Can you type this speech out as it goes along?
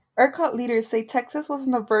ERCOT leaders say Texas was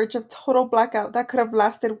on the verge of total blackout that could have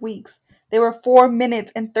lasted weeks. They were 4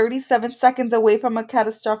 minutes and 37 seconds away from a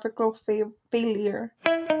catastrophic failure.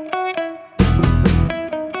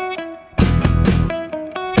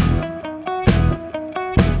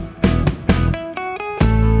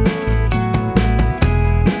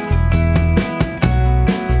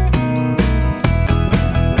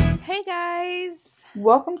 Hey guys!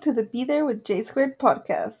 Welcome to the Be There with J Squared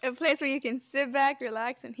podcast. A place where you can sit back,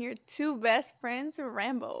 relax, and hear two best friends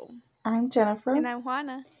ramble. I'm Jennifer. And I'm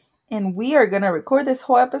Juana. And we are going to record this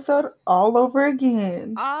whole episode all over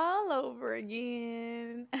again. All over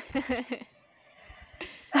again.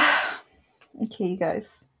 Okay, you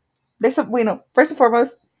guys. There's some, wait, no. First and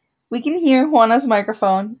foremost, we can hear Juana's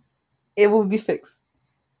microphone. It will be fixed.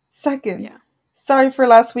 Second, Yeah. Sorry for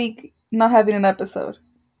last week not having an episode.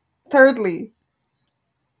 Thirdly,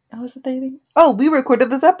 what was the third thing? Oh, we recorded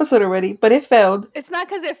this episode already, but it failed. It's not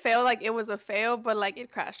because it failed, like it was a fail, but like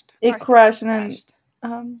it crashed. It crashed, and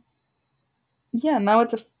yeah, now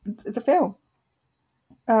it's a fail.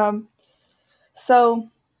 So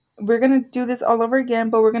we're gonna do this all over again,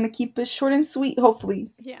 but we're gonna keep it short and sweet,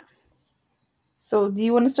 hopefully. Yeah. So, do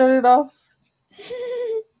you want to start it off?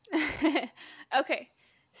 Okay,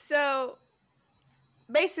 so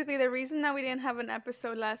basically the reason that we didn't have an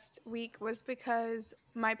episode last week was because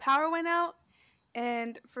my power went out,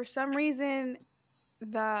 and for some reason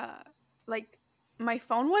my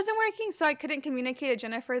phone wasn't working, so I couldn't communicate to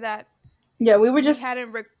Jennifer that we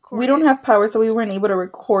hadn't recorded. We don't have power, so we weren't able to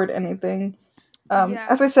record anything. Yeah.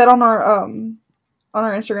 As I said on our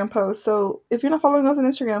Instagram post. So if you're not following us on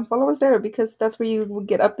Instagram, follow us there because that's where you will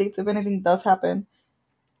get updates if anything does happen.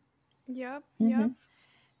 Yep. Mhm. Yep.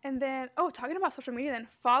 And then, talking about social media, then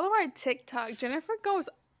follow our TikTok. Jennifer goes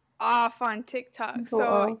off on TikTok,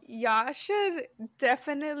 so y'all should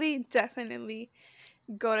definitely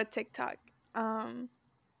go to TikTok.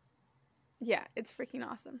 Yeah, it's freaking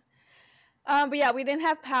awesome. But yeah, we didn't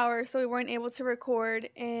have power, so we weren't able to record,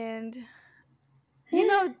 and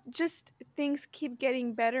just things keep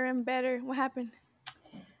getting better and better. What happened?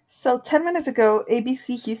 So 10 minutes ago,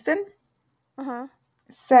 ABC Houston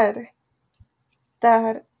said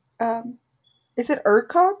that is it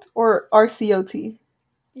ERCOT or RCOT?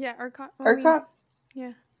 Yeah, ERCOT. ERCOT?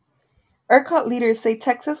 Yeah. ERCOT leaders say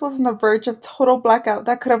Texas was on the verge of total blackout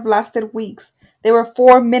that could have lasted weeks. They were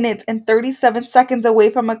 4 minutes and 37 seconds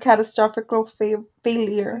away from a catastrophic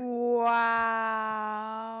failure.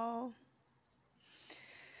 Wow.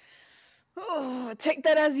 Oh, take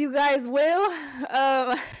that as you guys will.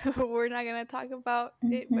 We're not gonna talk about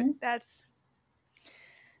it, but that's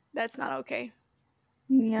not okay.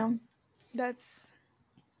 Yeah.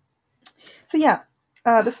 So yeah.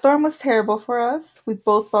 The storm was terrible for us. We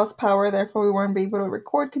both lost power, therefore we weren't able to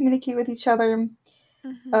record, communicate with each other.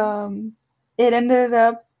 It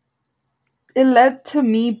led to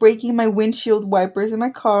me breaking my windshield wipers in my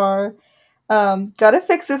car. Got it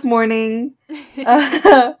fixed this morning.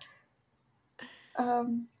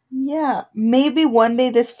 Yeah, maybe one day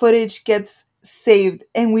this footage gets saved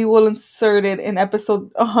and we will insert it in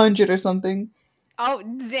episode 100 or something. Oh,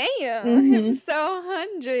 damn. Episode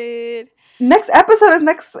 100. Next episode is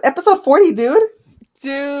episode 40, dude.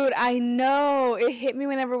 Dude, I know. It hit me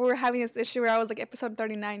whenever we were having this issue where I was like, episode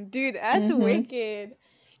 39. Dude, that's wicked.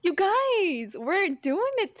 You guys, we're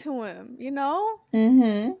doing it to him, you know?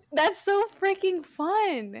 That's so freaking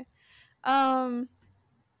fun.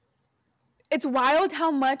 It's wild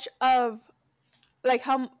how much of, like,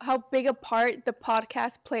 how big a part the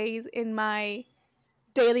podcast plays in my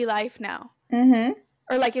daily life now.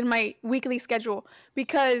 Or, like, in my weekly schedule.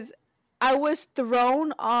 Because I was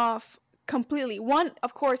thrown off completely. One,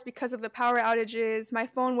 of course, because of the power outages. My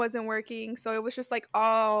phone wasn't working, so it was just, like,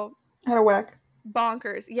 all... out of whack.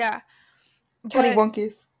 Bonkers, yeah.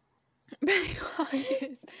 Cattywankers.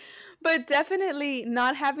 But definitely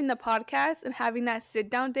not having the podcast and having that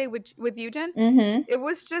sit-down day with you, Jen, it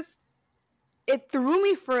was just... It threw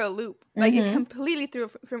me for a loop. Like, it completely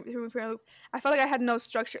threw me for a loop. I felt like I had no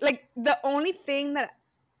structure. Like, the only thing that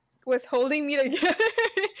was holding me together,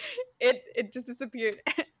 it just disappeared.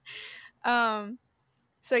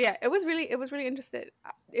 So yeah, it was really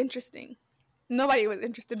interesting. Nobody was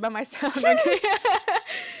interested by my sound. Okay.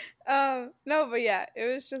 No, but yeah, it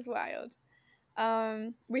was just wild.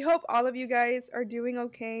 We hope all of you guys are doing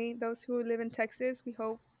okay. Those who live in Texas, we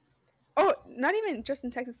hope. Oh, not even just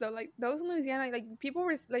in Texas though. Like those in Louisiana, like people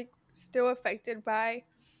were like still affected by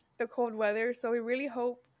the cold weather. So we really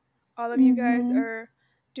hope all of you guys are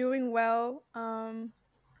doing well.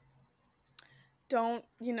 Don't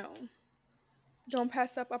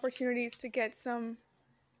pass up opportunities to get some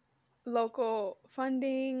local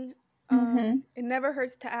funding. Mm-hmm. It never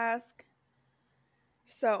hurts to ask.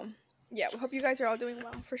 So, yeah, we hope you guys are all doing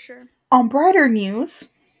well for sure. On brighter news,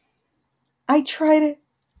 I tried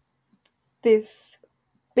this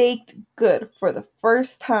baked good for the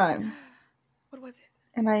first time. What was it?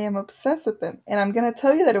 And I am obsessed with them. And I'm going to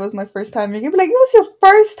tell you that it was my first time. You're going to be like, it was your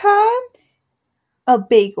first time? A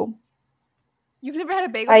bagel. You've never had a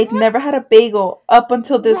bagel I've before? never had a bagel up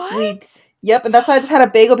until this week. Yep, and that's why I just had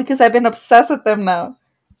a bagel because I've been obsessed with them now.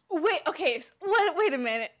 Wait, okay, wait a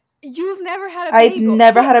minute. You've never had a I've bagel?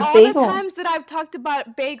 never had a bagel. All the times that I've talked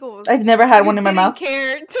about bagels, I've never had one in my mouth. You didn't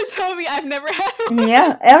care to tell me I've never had one.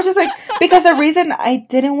 Yeah, I was just like, because the reason I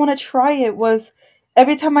didn't want to try it was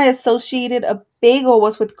every time I associated a bagel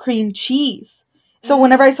was with cream cheese. So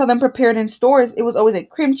whenever I saw them prepared in stores, it was always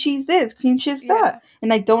like cream cheese this, cream cheese that.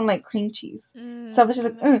 And I don't like cream cheese. So I was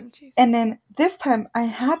just like, And then this time I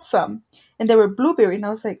had some and they were blueberry and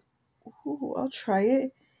I was like, ooh, I'll try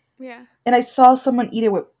it. Yeah. And I saw someone eat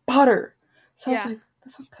it with butter. So I was like,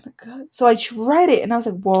 that sounds kind of good. So I tried it and I was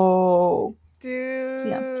like, whoa. Dude.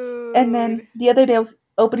 Yeah. And then the other day I was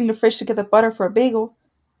opening the fridge to get the butter for a bagel.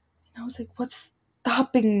 And I was like, what's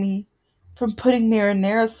stopping me from putting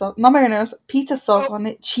marinara sauce, not marinara sauce, pizza sauce on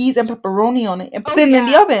it, cheese and pepperoni on it, and putting it in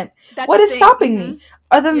the oven? What is stopping me?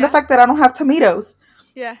 Other than the fact that I don't have tomatoes.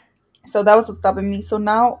 Yeah. So that was what's stopping me. So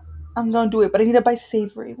now I'm going to do it, but I need to buy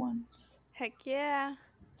savory ones. Heck yeah.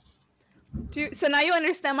 Dude, so now you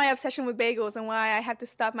understand my obsession with bagels and why I have to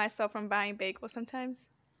stop myself from buying bagels sometimes.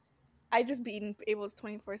 I just be eating bagels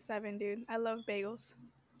 24/7, dude. I love bagels.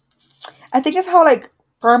 I think it's how like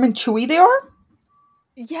firm and chewy they are.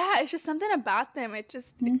 Yeah, it's just something about them. It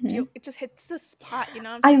just it just hits the spot, you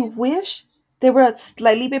know what I'm saying? I wish they were a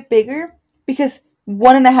slightly bit bigger because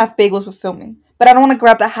 1.5 bagels would fill me. But I don't want to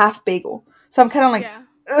grab the half bagel. So I'm kind of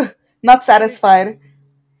like, not satisfied.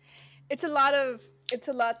 It's a lot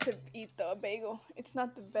to eat though, a bagel. It's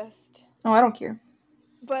not the best. Oh, I don't care.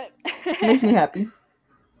 But it makes me happy.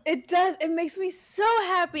 It does. It makes me so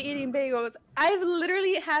happy eating bagels. I've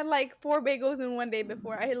literally had like 4 bagels in one day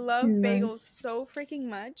before. I love bagels so freaking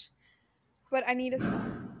much. But I need to stop.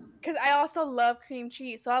 Because I also love cream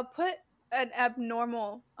cheese. So I'll put an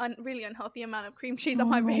abnormal, really unhealthy amount of cream cheese on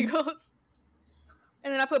my bagels.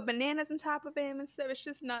 And then I put bananas on top of them and stuff. It's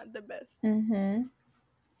just not the best. Mm-hmm.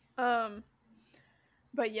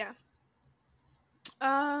 But yeah.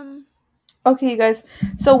 Okay, you guys.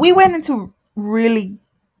 So we went into really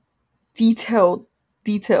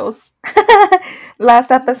details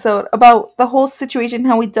last episode about the whole situation,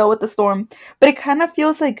 how we dealt with the storm. But it kind of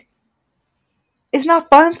feels like it's not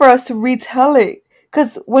fun for us to retell it.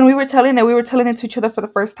 Because when we were telling it to each other for the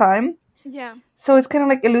first time. Yeah. So it's kind of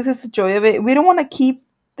like it loses the joy of it. We don't want to keep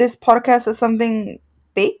this podcast as something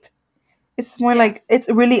baked. It's more like it's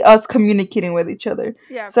really us communicating with each other.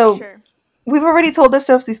 Yeah, so for sure. We've already told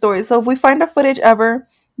ourselves these stories. So if we find a footage ever,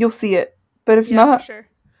 you'll see it. But if not, for sure.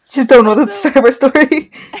 Just don't know the side of our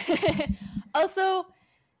story. Also,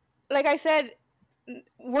 like I said,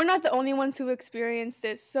 we're not the only ones who experienced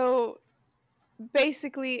this. So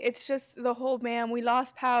basically, it's just the whole man. We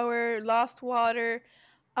lost power, lost water.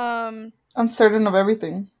 Uncertain of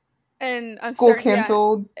everything. And school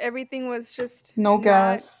canceled. Yeah, everything was just no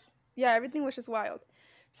gas. Yeah, everything was just wild.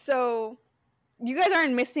 So you guys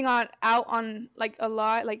aren't missing out on like a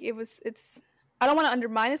lot. Like it's. I don't want to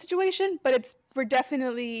undermine the situation, but we're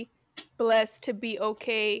definitely blessed to be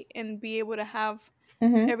okay and be able to have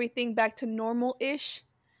everything back to normal-ish.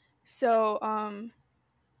 So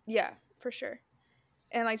yeah, for sure.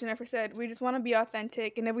 And like Jennifer said, we just want to be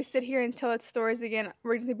authentic. And if we sit here and tell it stories again,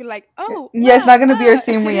 we're just gonna be like, oh, yeah, it's not gonna be our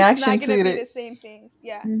same reaction to it. It's not gonna be the same things.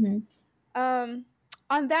 Yeah.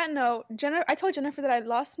 On that note, I told Jennifer that I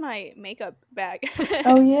lost my makeup bag.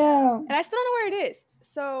 Oh yeah. And I still don't know where it is.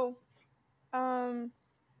 So,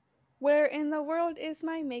 where in the world is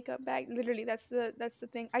my makeup bag? Literally, that's the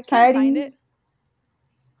thing. I can't find it.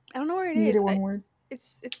 I don't know where it is. Needed one word.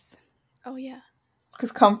 It's. Oh yeah.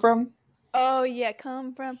 'Cause come from. Oh yeah,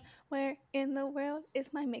 come from. Where in the world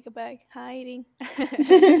is my makeup bag hiding? Yeah,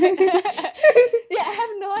 I have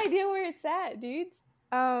no idea where it's at, dudes.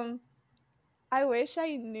 I wish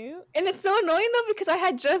I knew. And it's so annoying though because I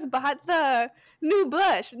had just bought the new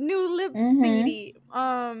blush, new lip thingy.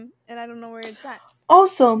 And I don't know where it's at.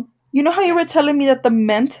 Also, you know how you were telling me that the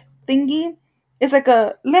mint thingy is like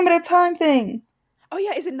a limited time thing? Oh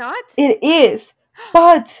yeah, is it not? It is.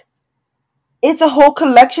 But it's a whole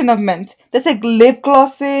collection of mint. That's like lip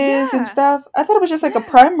glosses and stuff. I thought it was just like a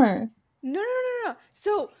primer. No.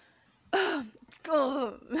 So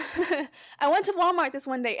I went to Walmart this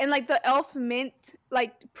one day, and like the Elf Mint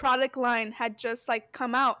like product line had just like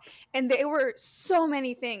come out, and there were so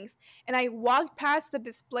many things. And I walked past the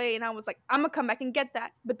display, and I was like, I'm gonna come back and get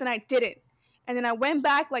that, but then I didn't. And then I went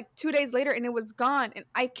back like 2 days later, and it was gone. And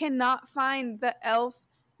I cannot find the Elf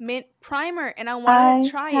Mint primer, and I wanted to I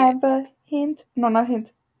try it. have a hint. No, not a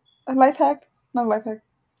hint. A life hack. Not a life hack.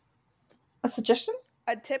 A suggestion?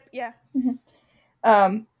 A tip, yeah.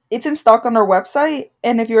 It's in stock on our website,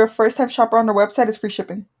 and if you're a first-time shopper on our website, it's free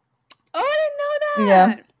shipping. Oh, I didn't know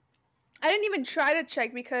that. Yeah. I didn't even try to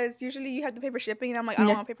check because usually you have to pay for shipping, and I'm like, I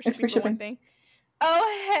don't want to pay for it's free shipping for one shipping. thing.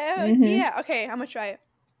 Oh, hell yeah. Okay, I'm going to try it.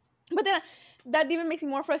 But then that even makes me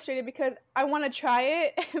more frustrated because I want to try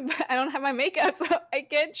it, but I don't have my makeup, so I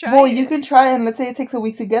can't try it. Well, you can try it, and let's say it takes a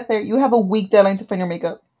week to get there. You have a week deadline to find your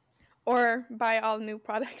makeup. Or buy all new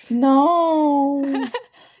products. No.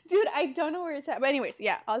 Dude, I don't know where it's at. But anyways,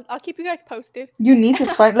 yeah, I'll keep you guys posted. You need to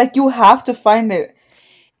find, like, you have to find it.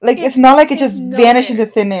 Like, it's not like it just vanished into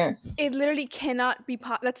thin air. It literally cannot be,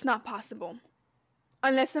 that's not possible.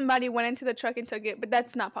 Unless somebody went into the truck and took it, but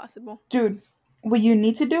that's not possible. Dude, what you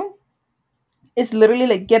need to do is literally,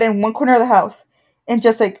 like, get in one corner of the house and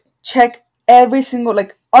just, like, check every single,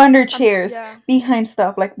 like, under chairs, behind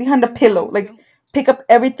stuff, like, behind a pillow. Like, pick up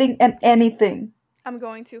everything and anything. I'm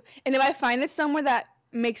going to. And if I find it somewhere that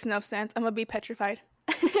makes no sense, I'm going to be petrified.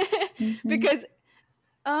 Because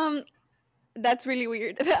that's really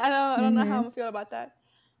weird. I don't know how I'm going to feel about that.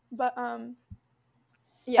 But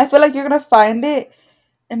yeah. I feel like you're going to find it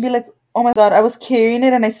and be like, oh my god, I was carrying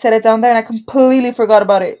it and I set it down there and I completely forgot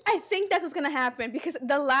about it. I think that's what's going to happen because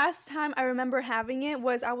the last time I remember having it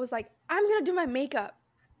was I was like, I'm going to do my makeup.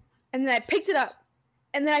 And then I picked it up.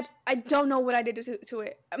 And then I don't know what I did to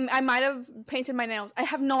it. I might have painted my nails. I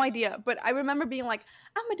have no idea. But I remember being like,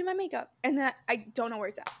 I'm going to do my makeup. And then I don't know where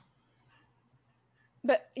it's at.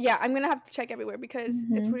 But yeah, I'm going to have to check everywhere because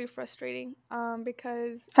it's really frustrating.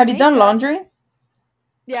 Because have you done laundry?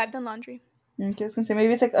 Yeah, I've done laundry. Okay, I was going to say,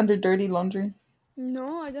 maybe it's like under dirty laundry.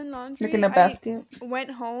 No, I've done laundry. Like in a basket. I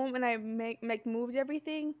went home and I moved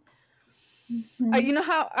everything. You know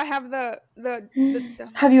how I have the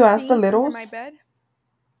have you asked the littles? Under my bed?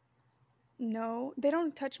 No, they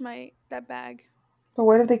don't touch that bag. But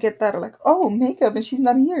where did they get that? Like, oh, makeup, and she's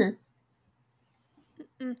not here.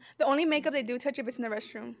 The only makeup they do touch if it's in the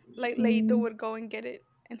restroom. Like Leito would go and get it,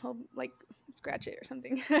 and he'll like scratch it or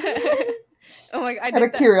something. Oh my! Out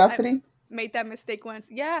of curiosity, I made that mistake once.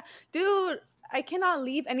 Yeah, dude, I cannot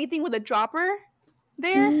leave anything with a dropper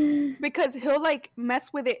there because he'll like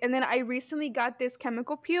mess with it. And then I recently got this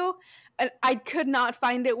chemical peel and I could not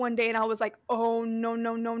find it one day and I was like, oh no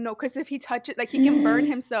because if he touch it, like he can burn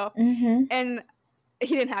himself. And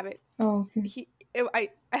he didn't have it. Oh, okay. I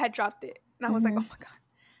had dropped it and I was like, oh my god.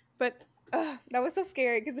 But that was so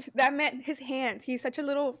scary because that meant his hands. He's such a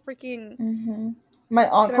little freaking my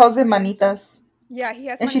aunt calls it manitas. Yeah, he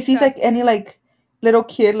has and manitas. She sees like any like little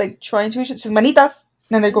kid like trying to, she's manitas,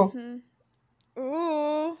 and they go.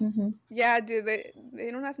 Ooh. Yeah, dude, they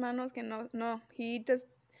unas manos que no.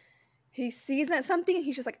 He sees that something and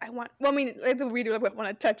he's just like, I mean, like we do want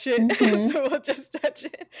to touch it, so we'll just touch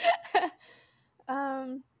it.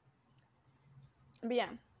 But yeah,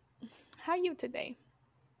 how are you today?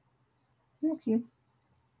 Okay.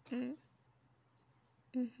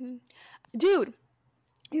 Dude,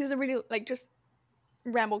 this is a really like just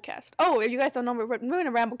Ramblecast. Oh, if you guys don't know, we're doing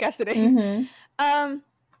a Ramblecast today.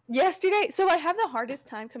 Yesterday, so I have the hardest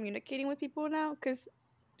time communicating with people now because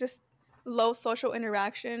just low social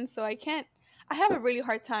interaction. So I have a really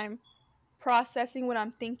hard time processing what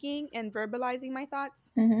I'm thinking and verbalizing my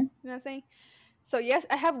thoughts. You know what I'm saying? So yes,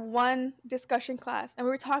 I have one discussion class and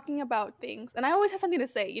we were talking about things and I always have something to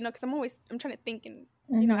say, you know, because I'm trying to think and,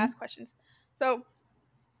 you know, ask questions. So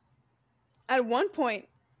at one point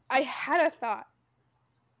I had a thought,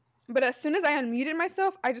 but as soon as I unmuted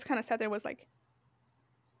myself, I just kind of sat there and was like,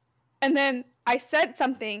 and then I said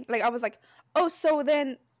something, like I was like, oh, so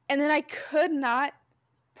then, and then I could not,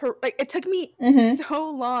 like it took me so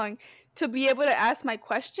long to be able to ask my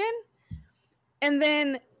question. And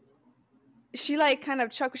then she like kind of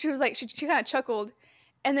chuckled. She was like, she kind of chuckled.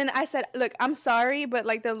 And then I said, look, I'm sorry, but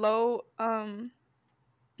like the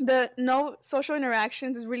no social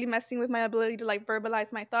interactions is really messing with my ability to like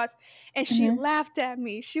verbalize my thoughts. And she laughed at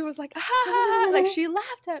me. She was like, ha ha ha, like she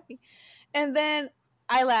laughed at me. And then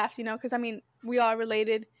I laughed, you know, because I mean, we all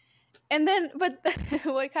related. And then, but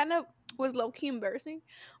what kind of was low-key embarrassing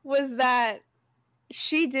was that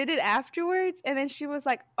she did it afterwards. And then she was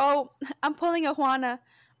like, oh, I'm pulling a Juana,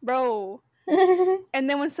 bro. And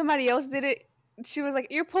then when somebody else did it, she was like,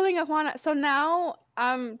 "You're pulling a Juana." So now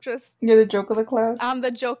you're the joke of the class. I'm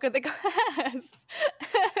the joke of the class.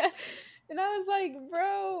 And I was like,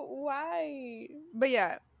 "Bro, why?" But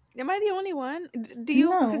yeah, am I the only one? Do you?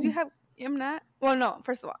 No. Because you have. I'm not. Well, no.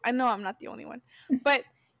 First of all, I know I'm not the only one, but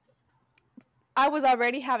I was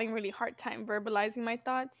already having really hard time verbalizing my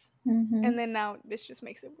thoughts, and then now this just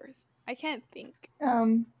makes it worse. I can't think.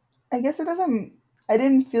 I guess it doesn't. I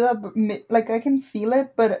didn't feel that, but like I can feel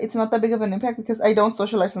it, but it's not that big of an impact because I don't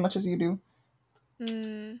socialize as much as you do.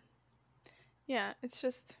 Yeah, it's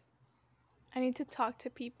just I need to talk to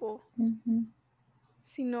people.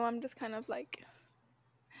 See, no, I'm just kind of like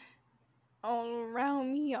all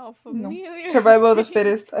around me, all familiar. Survival of the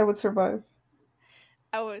fittest. I would survive.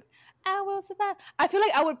 I will survive. I feel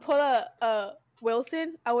like I would pull a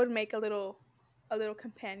Wilson. I would make a little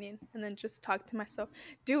companion and then just talk to myself.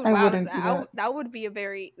 Dude, I wow, wouldn't do that. That would be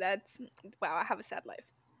wow, I have a sad life.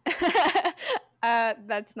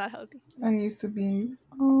 That's not healthy. I'm used to being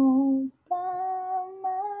all by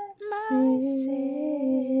myself.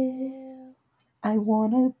 I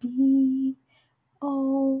wanna be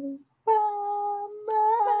all by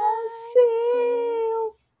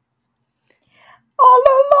myself all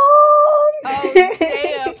along. Oh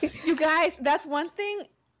damn, you guys, that's one thing.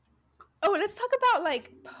 Oh, let's talk about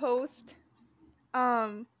like post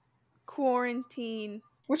quarantine.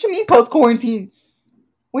 What you mean post quarantine?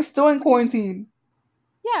 We're still in quarantine.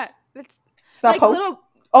 Yeah, let's. It's not like post.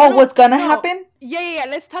 What's gonna happen? Yeah.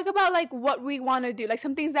 Let's talk about like what we want to do, like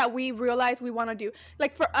some things that we realize we want to do.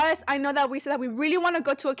 Like for us, I know that we said that we really want to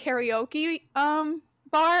go to a karaoke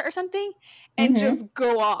bar or something and just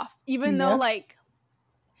go off, even though like,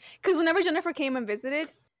 because whenever Jennifer came and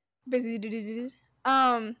visited, we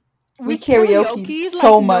karaoke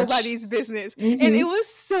so like much. Nobody's business, and it was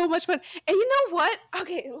so much fun. And you know what?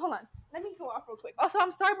 Okay, hold on. Let me go off real quick. Also,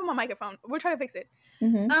 I'm sorry about my microphone. We're trying to fix it.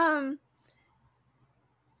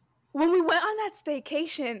 When we went on that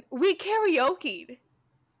staycation, we karaoke'd.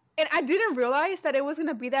 And I didn't realize that it was going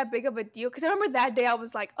to be that big of a deal. Because I remember that day I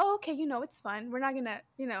was like, oh, okay, it's fun. We're not going to,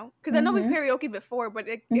 because I know we karaoke'd before, but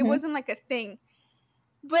it wasn't like a thing.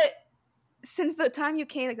 But since the time you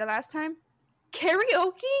came, like the last time,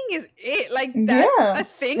 karaokeing is it. Like, that's a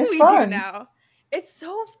thing we do now. It's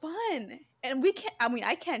so fun. And we can't,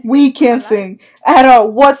 I can't sing. We can't sing at all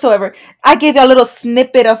whatsoever. I gave you a little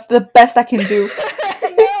snippet of the best I can do.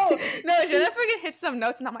 No, Jennifer can hit some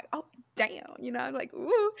notes and I'm like, oh, damn. I'm like,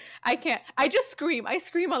 ooh, I can't. I just scream. I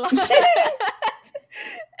scream a lot.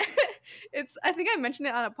 I think I mentioned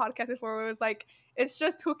it on a podcast before where it was like, it's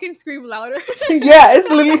just who can scream louder. Yeah, it's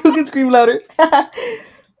literally who can scream louder.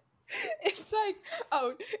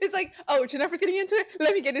 It's like, oh, Jennifer's getting into it.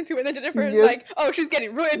 Let me get into it. And then Jennifer's like, oh, she's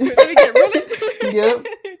getting real into it. Let me get real into it. Yep.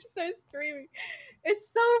 They just start screaming.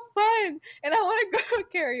 It's so fun. And I want to go to a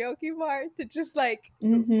karaoke bar to just like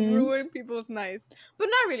ruin people's nights. But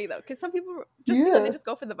not really though, because some people just they just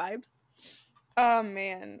go for the vibes. Oh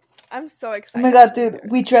man, I'm so excited. Oh my god, dude,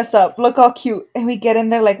 we dress up, look all cute, and we get in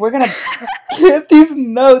there like we're gonna get these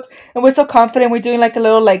notes, and we're so confident. We're doing like a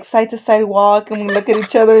little like side to side walk, and we look at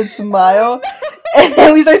each other and smile, and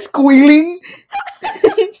then we start squealing. Bro,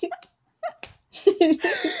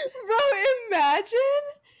 imagine.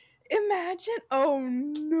 Oh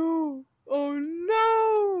no.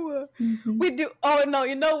 We do. Oh no,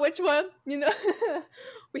 you know which one?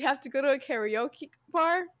 We have to go to a karaoke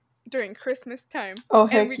bar during Christmas time. Oh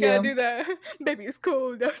heck yeah. And we gotta do that. Baby, it's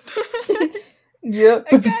cold outside. Yep,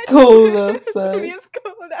 baby, it's cold outside. Baby, it's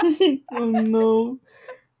cold outside. Oh no.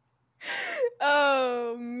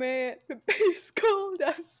 Oh man, it's cold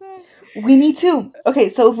outside. We need to. Okay,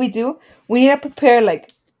 so if we do, we need to prepare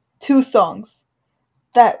like 2 songs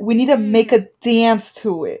that we need to make a dance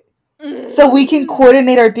to it, so we can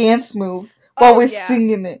coordinate our dance moves while we're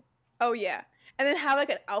singing it. Oh yeah, and then have like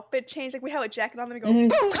an outfit change. Like we have a jacket on, then we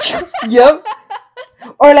go. Yep.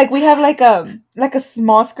 Or like we have like a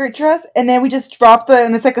small skirt dress, and then we just drop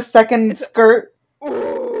and it's like a second skirt.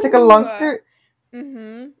 It's like a long skirt.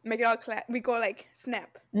 Make it all clap. We go like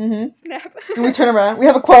snap. Snap. And we turn around. We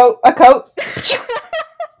have a coat.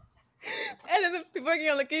 And then the people are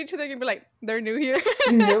gonna look at each other and be like, they're new here.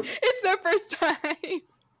 Yep. It's their first time.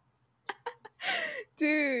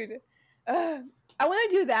 Dude. I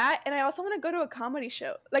want to do that, and I also want to go to a comedy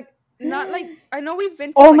show. Like, not like, I know we've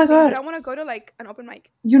been to my god, but I want to go to like an open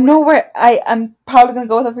mic. You know where I'm probably gonna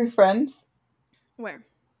go with a few friends? Where?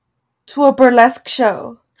 To a burlesque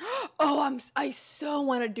show. Oh, I so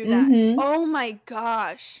want to do that. Oh my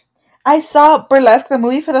gosh. I saw Burlesque, the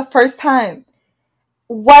movie, for the first time.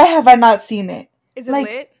 Why have I not seen it? Is it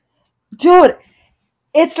lit? Dude,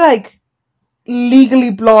 it's like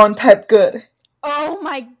Legally Blonde type good. Oh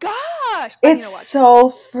my gosh! I need It's to watch it. so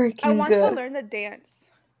I freaking want to good. learn the dance.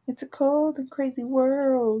 It's a cold and crazy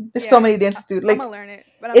world. There's so Yeah, many dances, dude. I'm gonna Like, learn it,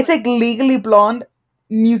 but I'm it's like, like Legally Blonde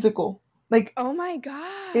musical. Like, oh my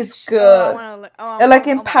it's gosh! Oh, I good. want to. Oh, It like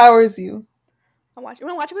I'll watch it. empowers you. I'll watch it. You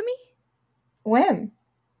wanna watch it with me? When?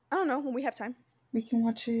 I don't know when we have time. We can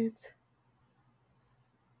watch it.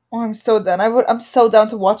 Oh, I'm so done. I'm so down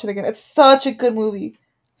to watch it again. It's such a good movie.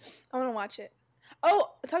 I want to watch it. Oh,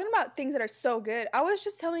 talking about things that are so good. I was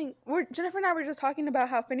just telling, Jennifer and I were just talking about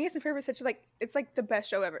how Phineas and Ferb is such like it's like the best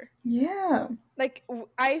show ever. Yeah. Like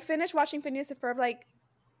I finished watching Phineas and Ferb like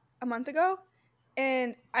a month ago,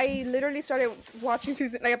 and I literally started watching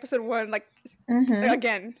season like episode 1 like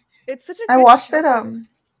again. It's such a I good watched it. show.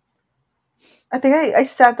 I think I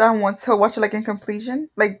sat down once to watch it like in completion,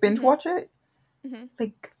 like binge Mhm. watch it, Mhm.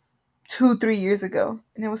 like 2-3 years ago,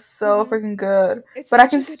 and it was so Mhm. freaking good. It's But I such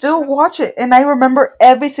can a good still show. watch it, and I remember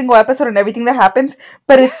every single episode and everything that happens.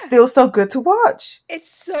 But it's Yeah. still so good to watch. It's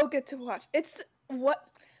so good to watch.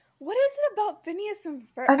 What is it about Phineas and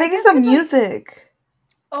Ferb? I I think it's guess the because like music.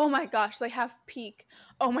 oh my gosh, they have peak.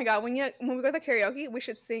 Oh my god, when we go to karaoke, we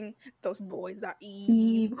should sing "Those Boys Are Sing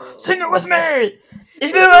it Evil." with me.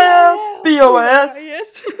 If you have Yeah, BOS.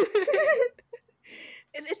 yes.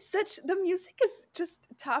 And it's such the music is just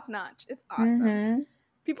top notch. It's awesome. Mm-hmm.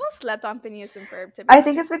 People slept on Phineas and Ferb, to be I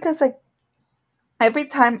think it's honest. because like every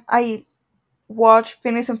time I watch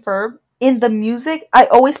Phineas and Ferb, in the music, I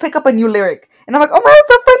always pick up a new lyric, and I'm like, oh my, that's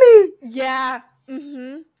so funny. Yeah.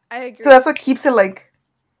 Mhm. I So agree. that's what keeps it like.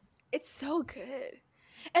 It's so good.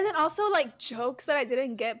 And then also like jokes that I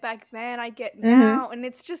didn't get back then, I get Mm-hmm. now, and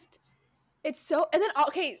it's just it's so and then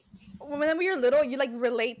okay, when we were little, you like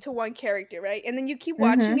relate to one character, right? And then you keep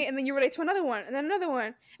watching Mm-hmm. it and then you relate to another one and then another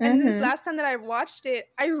one. And this Mm-hmm. last time that I watched it,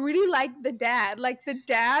 I really liked the dad. Like the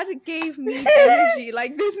dad gave me energy.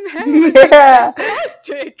 Like this man was just Yeah.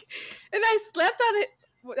 fantastic. And I slept on it.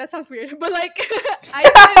 Well, that sounds weird, but like I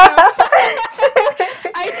didn't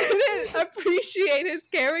I didn't appreciate his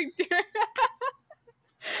character. I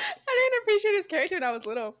didn't appreciate his character when I was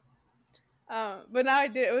little. But now I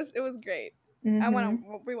do. It was great. I want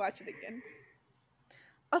Mm-hmm. to rewatch it again.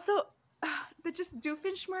 Also, the just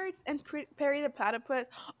Doofenshmirtz and Perry the Platypus.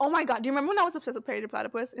 Oh my god, do you remember when I was obsessed with Perry the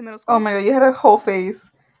Platypus in middle Oh school? my god, you had a whole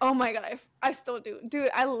face. Oh my god, I still do, dude.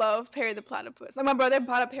 I love Perry the Platypus. Like my brother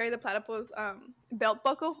bought a Perry the Platypus belt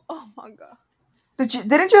buckle. Oh my god,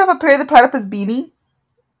 Didn't you have a Perry the Platypus beanie?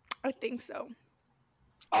 I think so.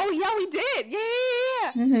 Oh yeah, we did.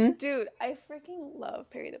 Yeah. Mm-hmm. Dude, I freaking love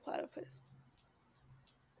Perry the Platypus.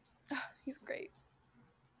 He's great.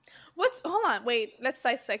 Hold on, wait, let's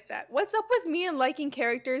dissect that. What's up with me and liking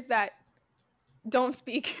characters that don't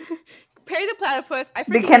speak? Perry the Platypus, I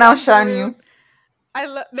They freaking can love outshine Groot. you.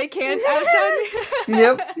 They can't outshine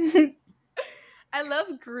Yep. me. I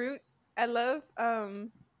love Groot. I love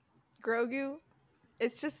Grogu.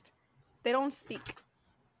 It's just they don't speak.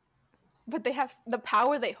 But they have the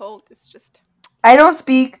power they hold. It's just I don't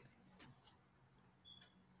speak.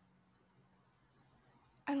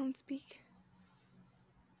 I don't speak.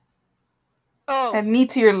 Oh. Add me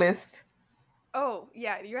to your list. Oh,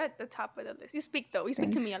 yeah, you're at the top of the list. You speak though. You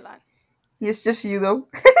speak to me a Thanks. lot. It's just you though.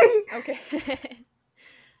 Okay.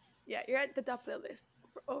 Yeah, you're at the top of the list.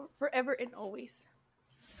 Forever and always.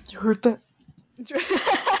 You heard that?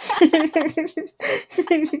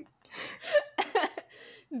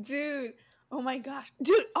 Dude, oh my gosh.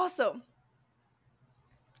 Dude, also.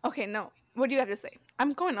 Okay, no. What do you have to say?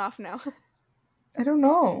 I'm going off now. I don't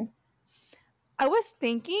know. I was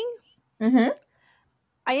thinking Mm-hmm.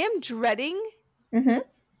 I am dreading Mm-hmm.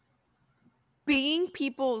 being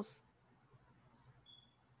people's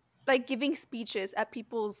like giving speeches at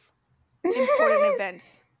people's important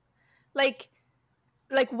events. Like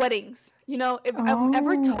weddings. You know, if I'm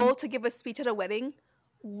ever Oh. told to give a speech at a wedding,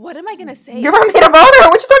 what am I gonna You're say? my maid of honor.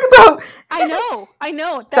 What you talking about? I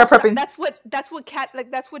know. Start prepping. That's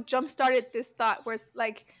what jump started this thought. Where it's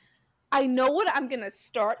like, I know what I'm gonna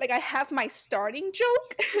start. Like I have my starting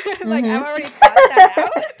joke. Like I've Mm-hmm. already thought that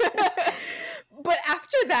out. But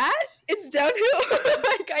after that, it's downhill.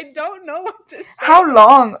 Like I don't know what to How say.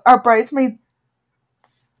 long are bridesmaid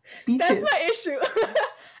That's speeches? my issue.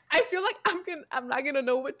 I feel like I'm not gonna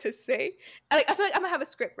know what to say. Like I feel like I'm gonna have a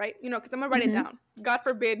script, right? You know, because I'm gonna write it Mm-hmm. down. God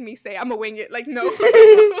forbid me say I'm gonna wing it. Like no.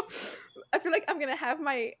 I feel like I'm gonna have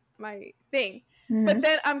my thing, but Mm-hmm.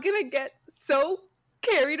 then I'm gonna get so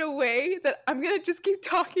carried away that I'm gonna just keep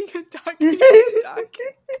talking and talking and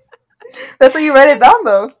talking. That's how you write it And down,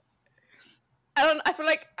 though. I don't. I feel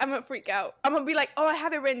like I'm gonna freak out. I'm gonna be like, oh, I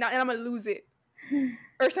have it written down, and I'm gonna lose it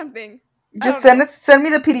or something. Just send me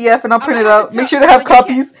the PDF and I'll print it out. Make sure to have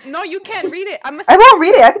copies. No, you can't read it. I won't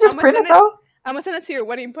read it. I can just print it though. I'm gonna send it to your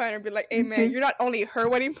wedding planner and be like, hey man, you're not only her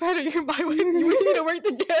wedding planner, you're my wedding. We need to work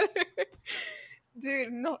together.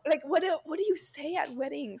 Dude, no, like what do you say at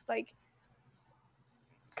weddings? Like,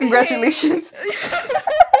 congratulations. Hey.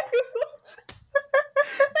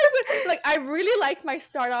 Like I really like my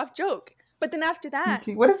start off joke, but then after that,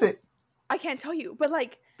 what is it? I can't tell you, but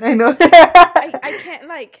like I know. I can't,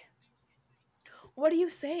 like, what do you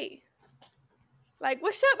say? Like,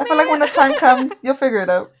 what's up, man? I feel like when the time comes, you'll figure it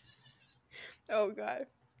out. Oh god,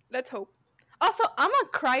 let's hope. Also, I'm a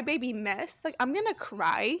crybaby mess. Like, I'm gonna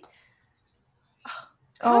cry.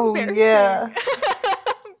 Oh yeah.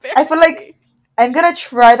 I feel like I'm gonna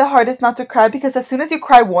try the hardest not to cry, because as soon as you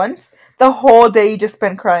cry once, the whole day you just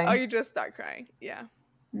spend crying. Oh, you just start crying. Yeah.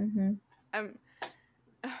 I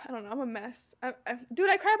don't know. I'm a mess. Dude,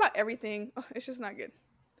 I cry about everything. Oh, it's just not good.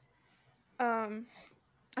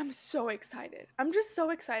 I'm so excited. I'm just so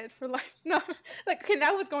excited for life. No, like, okay,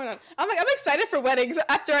 now what's going on? I'm excited for weddings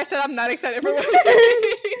after I said I'm not excited for weddings.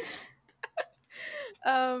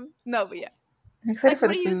 No, but yeah. I'm excited for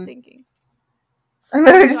the food. What are you thinking? I'm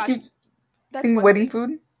literally just keep thinking wedding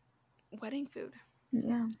food. Wedding food.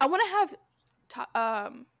 Yeah. I want to have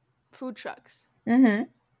food trucks. I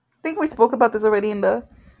think we spoke about this already in the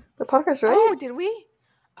podcast, right? Oh, did we?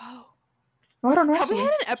 Oh. I don't know. Have we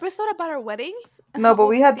had an episode about our weddings? No, but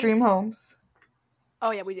we had dream homes.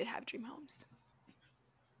 Oh yeah, we did have dream homes.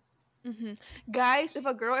 Guys, if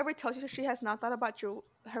a girl ever tells you she has not thought about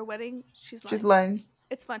her wedding, she's lying. She's lying.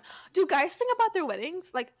 It's fun. Do guys think about their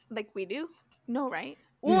weddings like we do? No, right?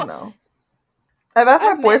 Well, no. I've asked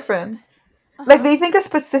my boyfriend. Like, they think of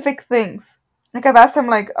specific things. Like, I've asked him,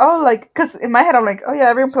 like, oh, like, because in my head, I'm like, oh, yeah,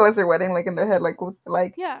 everyone plans their wedding, like, in their head, like, what's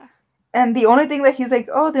like. Yeah. And the only thing that he's like,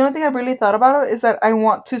 oh, the only thing I really thought about is that I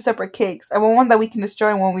want 2 separate cakes. I want one that we can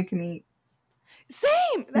destroy and one we can eat.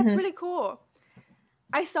 Same! That's really cool.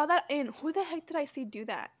 I saw that in, who the heck did I see do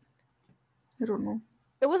that? I don't know.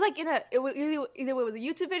 It was like either it was a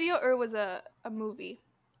YouTube video or it was a movie.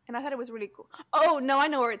 And I thought it was really cool. Oh, no, I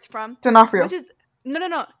know where it's from. D'Onofrio.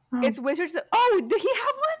 No. Oh. It's Wizards. Oh, did he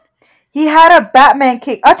have one? He had a Batman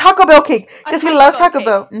cake. A Taco Bell cake. Because he loves Taco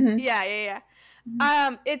Bell. Yeah.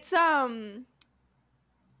 It's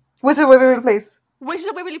Wizard of Waverly Place. Wizard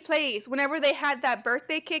of Waverly Place. Whenever they had that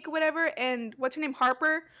birthday cake or whatever, and what's her name,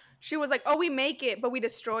 Harper, she was like, "Oh, we make it, but we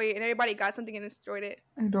destroy it," and everybody got something and destroyed it.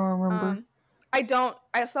 I don't remember. I don't.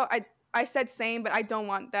 I said same, but I don't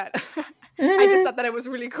want that. I just thought that it was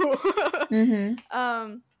really cool.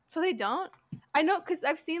 So they don't. I know, because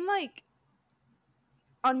I've seen, like,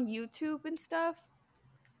 on YouTube and stuff.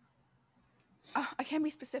 I can't be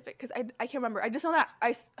specific because I can't remember. I just know that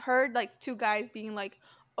I heard, like, 2 guys being like,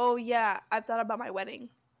 oh yeah, I've thought about my wedding,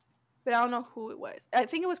 but I don't know who it was. I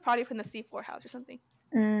think it was probably from the C4 house or something.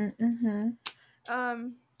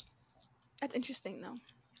 That's interesting though.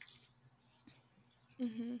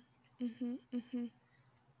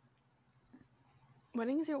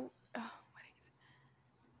 Weddings are weddings.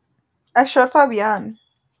 I showed Fabian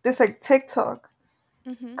this, like, TikTok,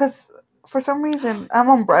 because for some reason I'm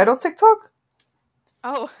on bridal TikTok.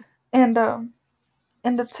 Oh. And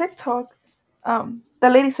in the TikTok, the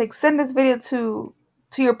lady's like, send this video to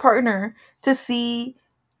your partner to see,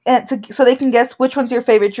 and so they can guess which one's your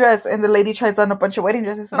favorite dress. And the lady tries on a bunch of wedding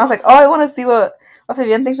dresses, and I was like, oh, I want to see what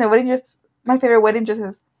Fabian thinks my favorite wedding dress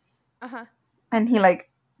is. And he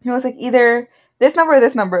was like, either this number or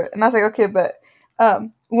this number, and I was like, okay, but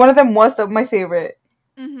one of them was my favorite,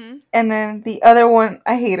 and then the other one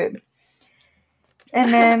I hated,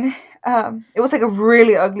 and then it was like a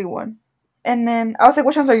really ugly one. And then I was like,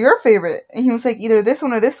 which ones are your favorite? And he was like, either this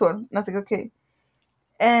one or this one. And I was like, okay.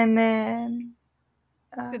 And then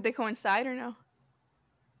did they coincide or no?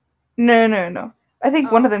 No. I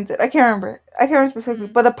think one of them did. I can't remember. Specifically.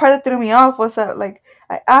 But the part that threw me off was that, like,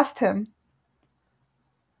 I asked him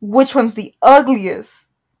which one's the ugliest.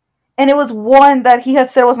 And it was one that he had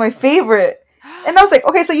said was my favorite. And I was like,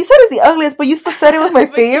 okay, so you said it's the ugliest, but you still said it was my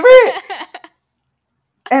favorite?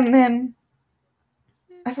 And then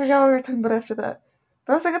I forgot what we were talking about after that.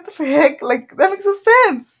 But I was like, what the heck? Like, that makes no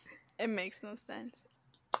sense. It makes no sense.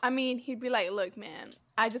 I mean, he'd be like, look, man,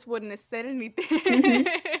 I just wouldn't have said anything.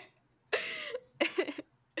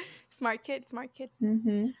 Smart kid. What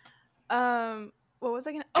was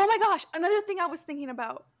I gonna... Oh my gosh, another thing I was thinking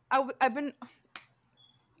about. I've been...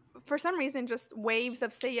 For some reason, just waves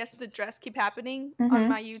of say yes to the dress keep happening on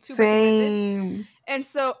my YouTube. Same. And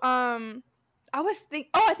so, I was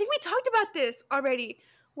I think we talked about this already.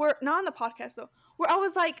 We're not on the podcast though. Where I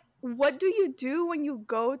was like, what do you do when you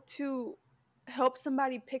go to help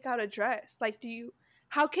somebody pick out a dress? Like,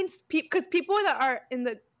 how can because people that are in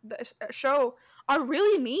the show are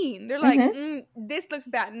really mean. They're like, this looks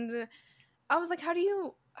bad. And I was like, how do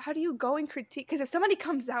you go and critique? Because if somebody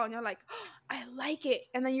comes out and you're like, oh, I like it,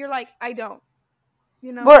 and then you're like, I don't,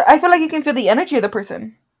 But I feel like you can feel the energy of the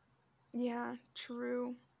person. Yeah,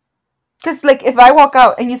 true. Because, like, if I walk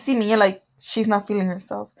out and you see me, you're like, she's not feeling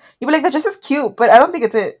herself. You'll be like, that dress is cute, but I don't think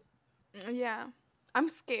it's it. Yeah. I'm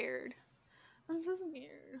scared. I'm so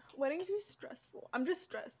scared. Weddings are stressful. I'm just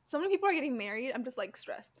stressed. So many people are getting married. I'm just, like,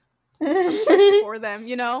 stressed. I'm stressed for them,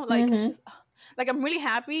 Like, it's just, like, I'm really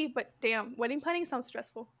happy, but damn, wedding planning sounds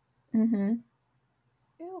stressful. Ew,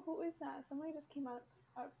 who is that? Somebody just came out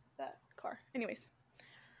of that car. Anyways.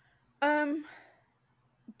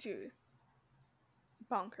 Dude.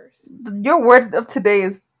 Bonkers. Your word of today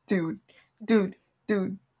is dude. Dude.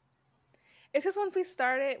 Dude. It's just once we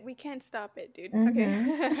start it, we can't stop it, dude. Okay.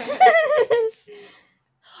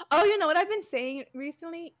 Oh, you know what I've been saying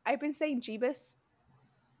recently? I've been saying Jeebus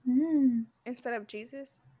instead of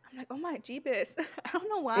Jesus. I'm like, oh my Jeebus. I don't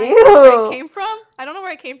know why. Ew. I don't know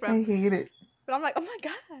where it came from. I hate it. But I'm like, oh my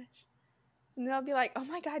gosh. And then I'll be like, oh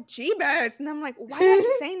my god, Jeebus. And I'm like, why do I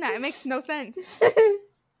keep saying that? It makes no sense.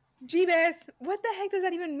 Jeebus. What the heck does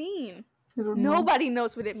that even mean? Nobody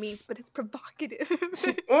knows what it means, but it's provocative.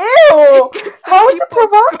 Ew! How is it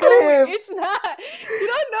provocative? It's not. You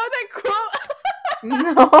don't know that quote?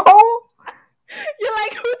 No. You're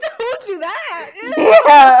like, who told you that?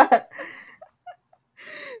 Yeah.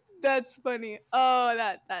 That's funny. Oh,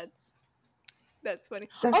 that's funny.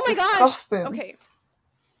 That's oh my disgusting. Gosh. Okay.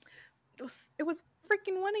 It was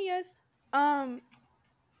freaking one of yes.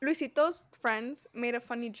 Luisito's friends made a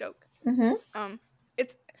funny joke.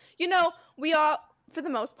 It's we all, for the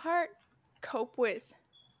most part, cope with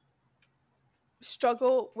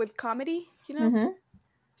struggle with comedy.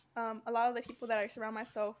 A lot of the people that I surround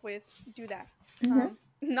myself with do that.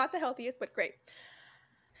 Not the healthiest, but great.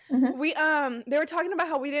 We they were talking about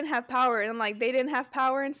how we didn't have power, and like they didn't have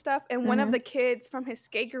power and stuff. And one of the kids from his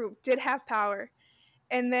skate group did have power,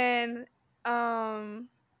 and then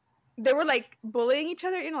they were like bullying each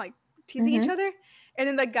other, like teasing each other. And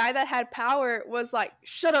then the guy that had power was like,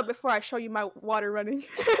 "Shut up before I show you my water running."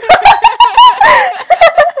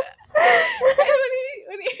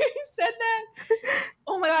 when he said that,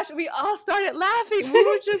 oh my gosh, we all started laughing. We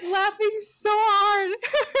were just laughing so hard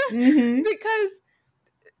because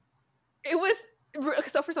it was.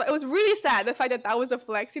 So first of all, it was really sad, the fact that was a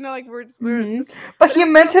flex. Like we're just. But he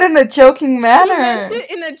meant it in a joking manner. He meant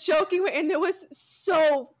it in a joking way, and it was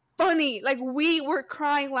so funny. Like we were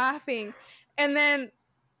crying, laughing, and then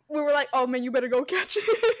we were like, "Oh man, you better go catch it."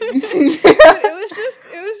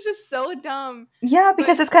 It was just so dumb. Yeah,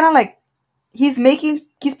 because it's kind of like he's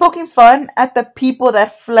poking fun at the people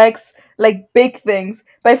that flex like big things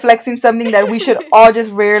by flexing something that we should all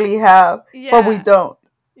just rarely have, but we don't.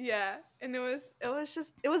 Yeah, and it was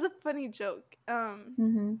a funny joke.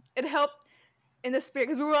 It helped in the spirit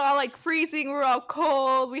because we were all like freezing, we were all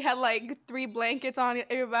cold, we had like 3 blankets on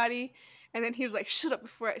everybody, and then he was like, "Shut up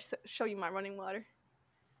before I show you my running water."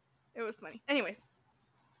 It was funny. Anyways,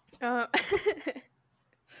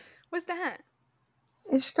 what's that?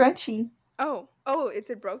 It's scrunchy. Oh, is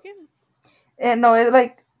it broken? No,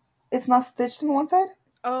 it's not stitched on one side.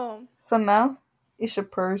 Oh. So now it's your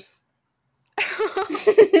purse.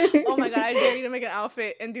 Oh my god, I dare you to make an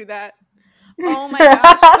outfit and do that. Oh my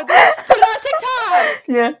gosh, put it on TikTok.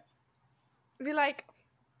 Yeah. Be like,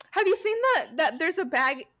 have you seen that there's a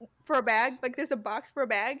bag for a bag? Like there's a box for a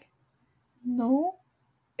bag? No.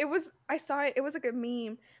 I saw it. It was like a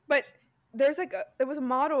meme, but there was a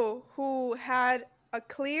model who had a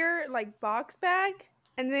clear like box bag,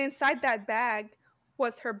 and then inside that bag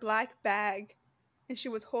was her black bag, and she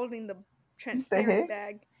was holding the transparent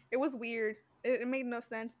bag. It was weird. It made no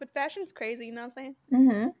sense, but fashion's crazy. You know what I'm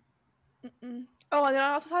saying? Oh, and then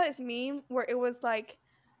I also saw this meme where it was like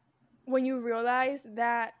when you realize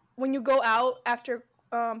that when you go out after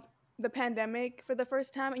the pandemic for the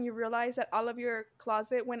first time and you realize that all of your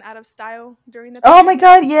closet went out of style during the pandemic. Oh my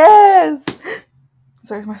god, yes.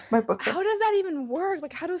 Sorry, my book. How does that even work?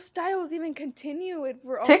 Like, how do styles even continue if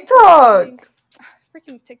we're all TikTok?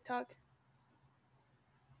 Freaking TikTok.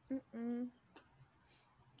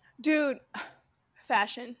 Dude,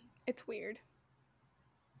 fashion. It's weird.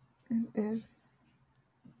 It is.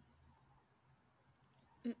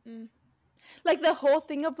 Like the whole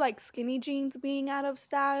thing of like skinny jeans being out of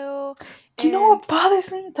style. You know what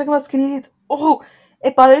bothers me? Talking about skinny jeans. Oh,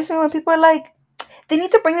 it bothers me when people are like, they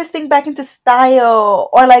need to bring this thing back into style,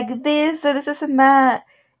 or like this, or this and that.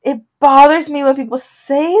 It bothers me when people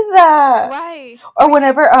say that. Why? Or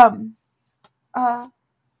whenever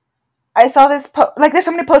I saw this like there's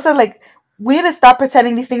so many posts that like we need to stop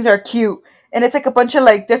pretending these things are cute, and it's like a bunch of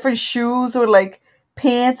like different shoes or like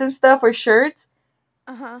pants and stuff or shirts.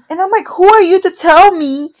 And I'm like, who are you to tell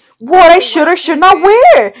me what I should or should not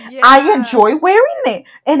wear? Yeah. I enjoy wearing it.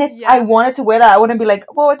 And if I wanted to wear that, I wouldn't be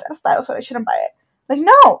like, well, it's out of style, so I shouldn't buy it. Like,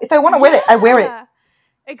 no, if I want to wear it, I wear it.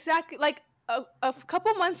 Exactly. Like a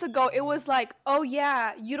couple months ago, it was like, oh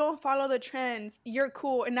yeah, you don't follow the trends. You're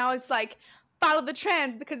cool. And now it's like, follow the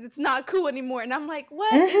trends because it's not cool anymore. And I'm like,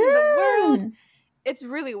 what in the world? It's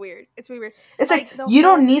really weird. It's really weird. It's like you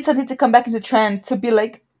don't need something to come back into trend to be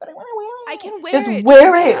like, but I want to wear it. I can wear Just it.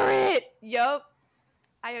 Wear it. Yup.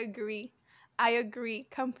 I agree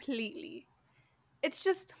completely. It's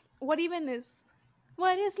just, what is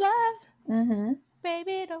love? Mm-hmm.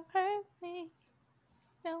 Baby, don't hurt me.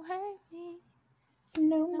 Don't hurt me.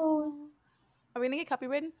 No more. Are we going to get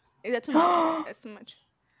copywritten? Is that too much? That's too much.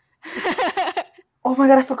 Oh my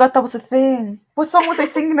god, I forgot that was a thing. What song was I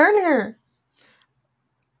singing earlier?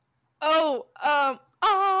 Oh,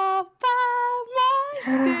 all by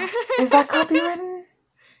myself. Is that copywritten?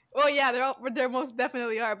 Well, yeah, there most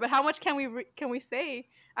definitely are. But how much can we say?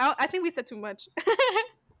 I think we said too much.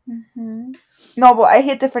 Mm-hmm. No, but I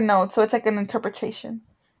hit different notes, so it's like an interpretation.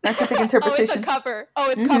 Artistic interpretation. Oh, it's a cover. Oh,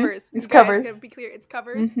 it's covers. It's covers. To be clear, it's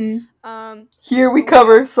covers. Mm-hmm. Here we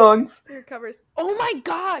cover songs. Here covers. Oh my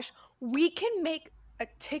gosh, we can make a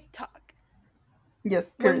TikTok.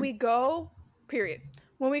 Yes. Period.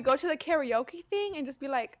 When we go to the karaoke thing and just be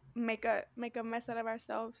like, make a mess out of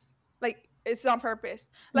ourselves. Like, it's on purpose.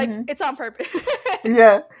 Like, it's on purpose.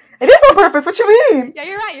 Yeah, it is on purpose. What you mean? Yeah,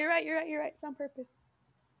 you're right. It's on purpose.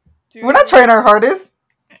 Dude, we're not trying our hardest.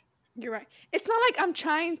 You're right. It's not like I'm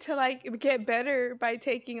trying to like get better by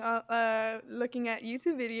taking looking at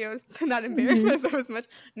YouTube videos to not embarrass myself as much.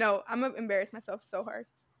 No, I'm gonna embarrass myself so hard.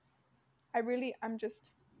 I'm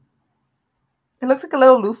just. It looks like a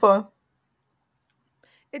little loofah.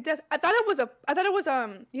 It does. I thought it was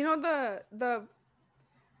you know the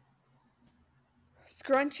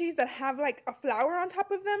scrunchies that have like a flower on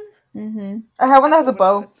top of them. I have one that has a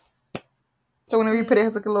bow. So whenever you put it, it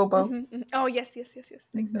has like a little bow. Oh yes.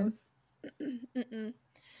 Like those. But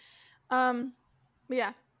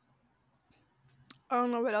yeah. I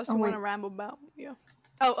don't know what else you want to ramble about. Yeah.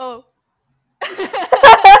 Oh.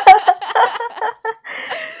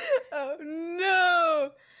 Oh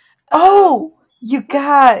no. Oh, you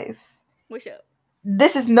guys. What's up?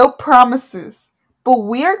 This is no promises, but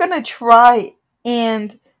we are gonna try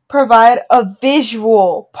and provide a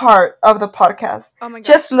visual part of the podcast. Oh my god.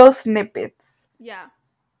 Just little snippets. Yeah.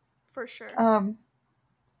 For sure.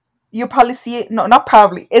 You'll probably see it. No, not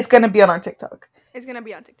probably. It's gonna be on our TikTok. It's gonna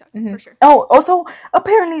be on TikTok for sure. Oh, also,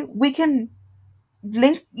 apparently we can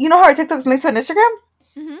link. You know how our TikTok's linked to an Instagram?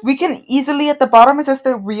 We can easily at the bottom it says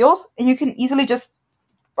the reels, and you can easily just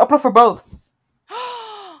upload for both.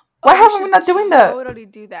 Why haven't we not doing that? Totally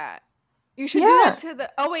do that. You should do that to the.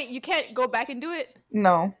 Oh wait, you can't go back and do it.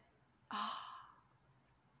 No.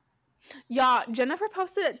 Yeah, Jennifer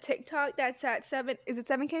posted a TikTok that's at 7. Is it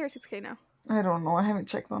 7K or 6K now? I don't know. I haven't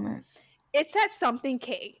checked on it. It's at something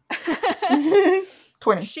K.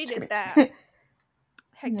 20. She did that.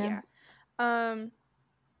 Heck yeah. I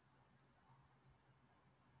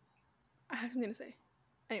have something to say.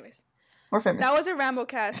 Anyways. We're famous. That was a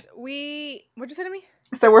Ramblecast. What'd you say to me?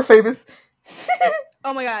 I said we're famous.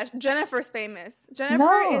 Oh my gosh. Jennifer's famous.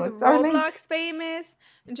 Jennifer is Roblox famous.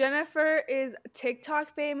 Jennifer is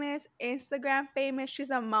TikTok famous. Instagram famous. She's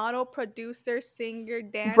a model, producer, singer,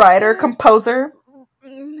 dancer. Writer, composer.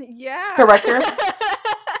 Yeah. Director.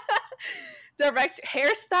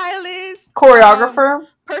 Hairstylist. Choreographer.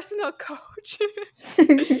 Personal coach.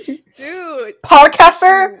 Dude.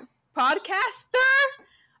 Podcaster.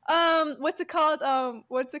 What's it called?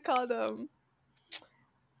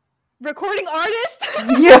 Recording artist?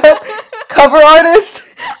 Yeah. Cover artist.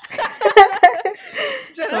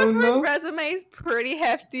 Jennifer's resume is pretty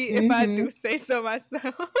hefty, if I do say so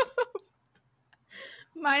myself.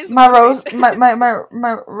 Mine's my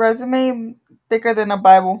resume thicker than a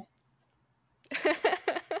Bible.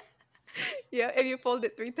 Yeah, if you fold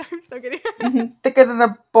it 3 times, don't get it. Thicker than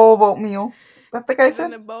a bowl of oatmeal. That's the guy said. Thicker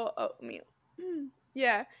than a bowl of oatmeal.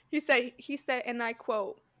 Yeah, he said, and I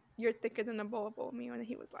quote, "You're thicker than a bowl of oatmeal," and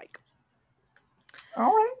he was like,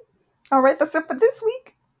 all right, that's it for this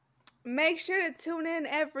week. Make sure to tune in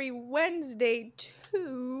every Wednesday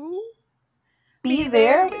to Be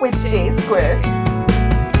There with J Square.